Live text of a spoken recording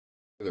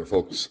Hey there,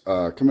 folks.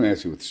 Coming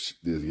at you with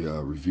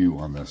the review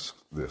on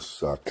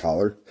this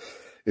collar.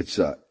 It's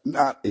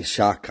not a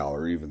shock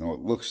collar, even though it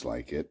looks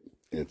like it.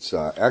 It's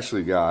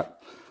actually got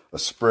a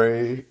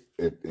spray.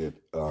 There's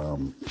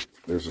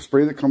a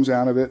spray that comes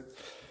out of it.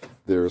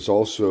 There's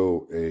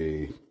also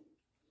a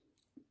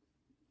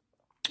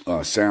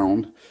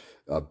sound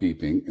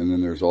beeping, and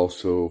then there's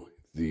also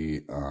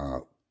the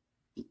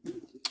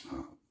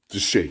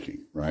just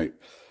shaking, right?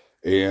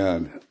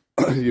 And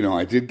you know,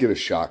 I did get a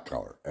shock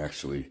collar,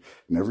 actually.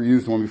 Never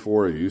used one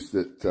before. I used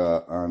it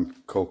on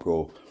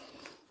Coco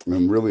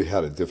and really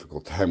had a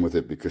difficult time with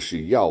it because she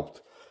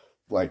yelped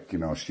like, you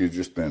know, she had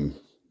just been,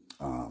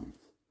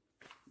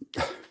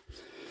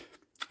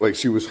 like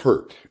she was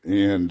hurt.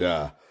 And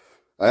I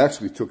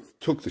actually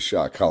took the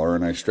shock collar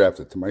and I strapped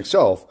it to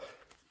myself.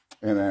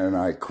 And then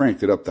I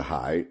cranked it up to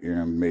high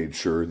and made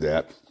sure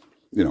that,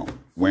 you know,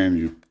 when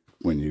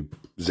you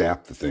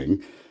zap the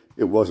thing,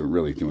 it wasn't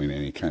really doing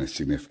any kind of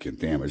significant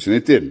damage, and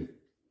it didn't.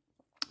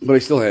 But I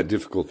still had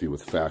difficulty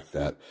with the fact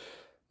that,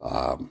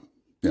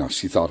 you know,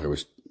 she thought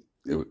it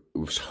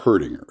was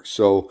hurting her.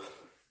 So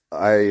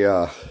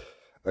I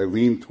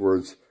leaned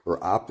towards,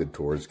 or opted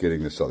towards,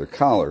 getting this other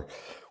collar,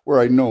 where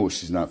I know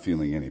she's not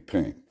feeling any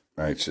pain.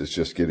 Right? She's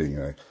just getting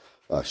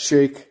a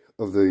shake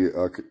of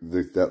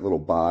that little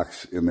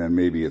box, and then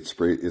maybe it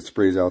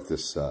sprays out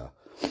this. I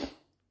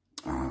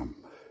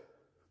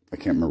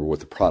can't remember what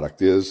the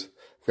product is.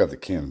 I've got the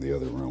can in the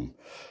other room.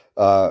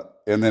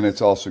 And then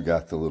it's also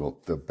got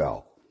the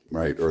bell,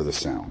 right, or the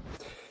sound.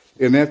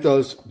 And that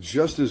does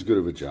just as good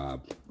of a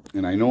job.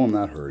 And I know I'm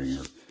not hurting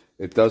her.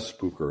 It does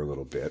spook her a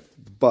little bit.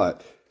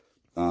 But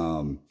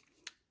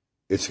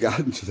it's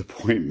gotten to the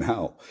point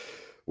now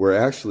where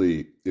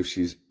actually, if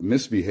she's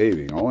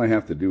misbehaving, all I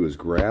have to do is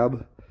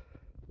grab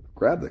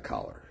the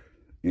collar.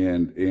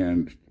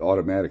 And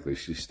automatically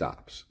she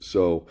stops.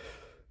 So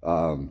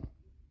I've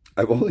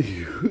only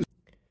used...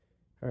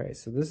 All right,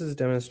 so this is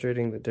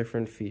demonstrating the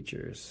different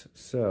features.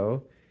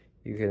 So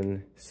you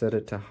can set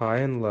it to high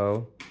and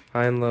low.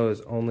 High and low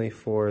is only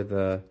for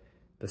the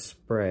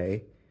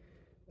spray.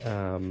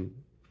 And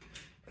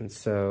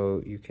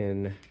so you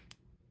can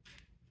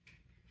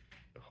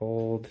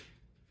hold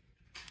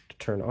to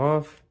turn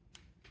off,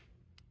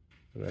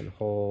 and then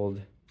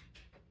hold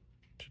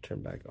to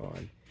turn back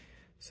on.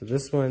 So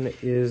this one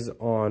is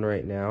on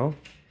right now.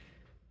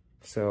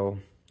 So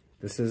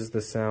this is the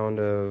sound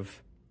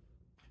of...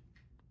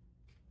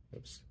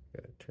 Oops,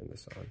 gotta turn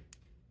this on.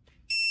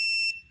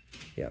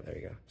 Yeah, there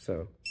you go.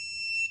 So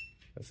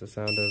that's the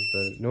sound of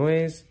the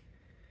noise.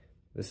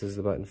 This is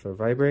the button for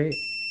vibrate.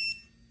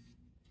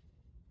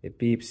 It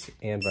beeps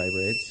and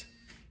vibrates.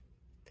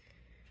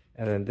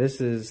 And then this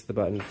is the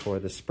button for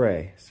the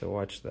spray. So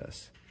watch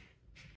this.